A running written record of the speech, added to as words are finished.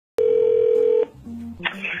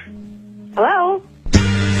Hello?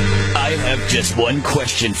 I have just one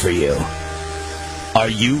question for you. Are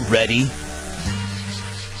you ready?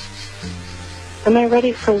 Am I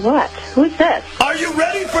ready for what? Who's this? Are you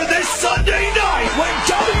ready for this Sunday night when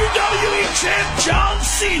WWE Champ John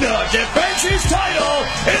Cena defends his title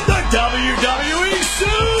in the WWE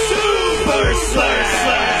Super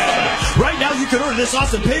Slam? Right now you can order this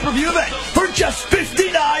awesome pay-per-view event for just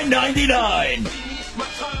 $59.99.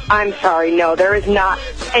 I'm sorry, no, there is not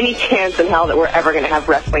any chance in hell that we're ever going to have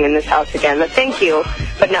wrestling in this house again. But thank you,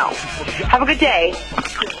 but no. Have a good day.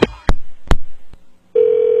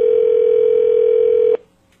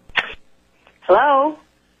 Hello?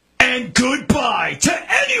 And goodbye to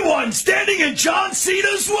anyone standing in John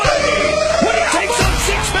Cena's way when he takes on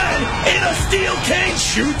 6 men in a steel cage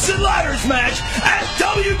shoots and ladders match at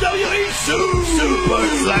WWE Super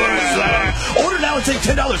Slam. Order now and save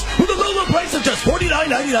 $10 with a low price of just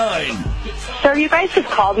 $49.99. Sir, you guys just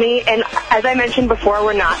called me, and as I mentioned before,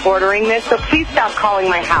 we're not ordering this, so please stop calling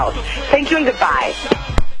my house. Thank you and goodbye.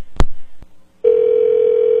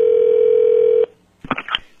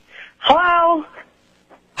 Hello?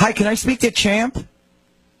 Hi, can I speak to Champ?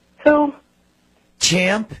 Who?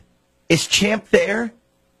 Champ? Is Champ there?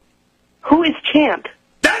 Who is Champ?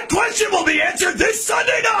 That question will be answered this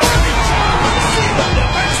Sunday night! Cena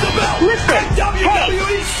defends the belt Listen, at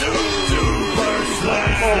WWE Super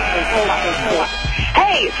Slam!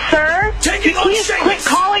 Hey, sir! Taking on Please quit Sheamus,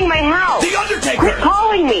 calling my house! The Undertaker, Quit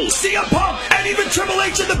calling me! CM Punk, and even Triple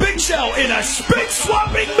H and the Big Show in a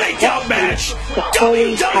spit-swapping makeout match!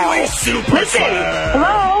 WWE Super Listen, Slam!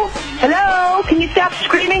 hello? Hello? Can you stop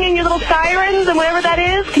screaming in your little sirens and whatever that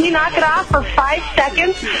is? Can you knock it off for 5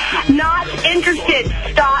 seconds? Not interested.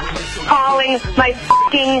 Stop calling my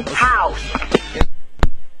fucking house.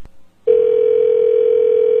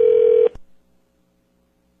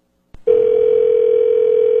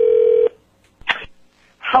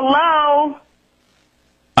 Hello?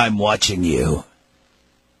 I'm watching you.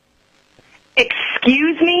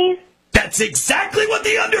 Excuse me? That's exactly what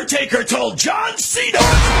The Undertaker told John Cena!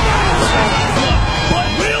 But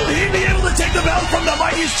will he be able to take the belt from the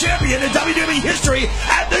mightiest champion in WWE history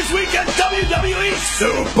at this weekend's WWE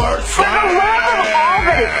Super For the love of all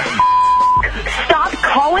that is stop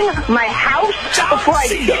calling my house before I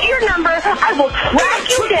get your number. I will track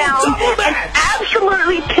you down and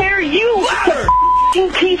absolutely tear you to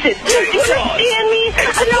pieces. Do you understand me?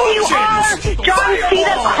 I know you are, John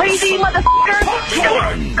Cena, crazy motherfucker.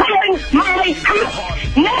 Stop calling my house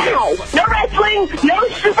now. No wrestling, no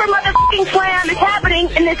super motherfucking slam is happening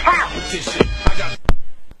in this house.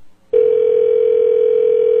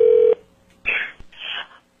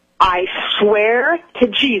 I swear to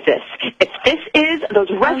Jesus, if this is those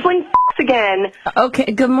wrestling again.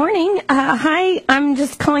 Okay, good morning. Hi, I'm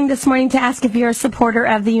just calling this morning to ask if you're a supporter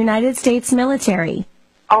of the United States military.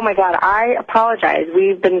 Oh, my God, I apologize.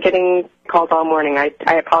 We've been getting calls all morning. I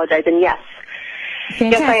apologize, and yes.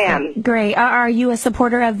 Fantastic. Yes, I am. Great. Are you a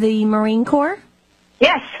supporter of the Marine Corps?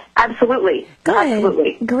 Yes, absolutely. Good.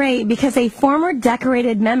 Absolutely. Great, because a former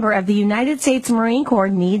decorated member of the United States Marine Corps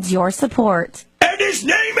needs your support. And his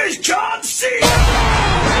name is John Cena! He's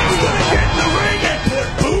gonna get in the ring and put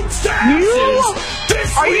boots to asses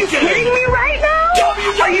this Are you weekend. kidding me right now?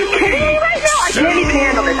 WWE Are you kidding me right now? I can't even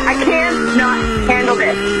handle this. I cannot handle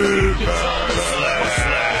this.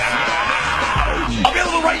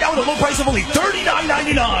 Available right now at a low price of only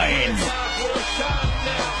 $39.99.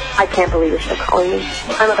 I can't believe you're still calling me.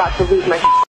 I'm about to lose my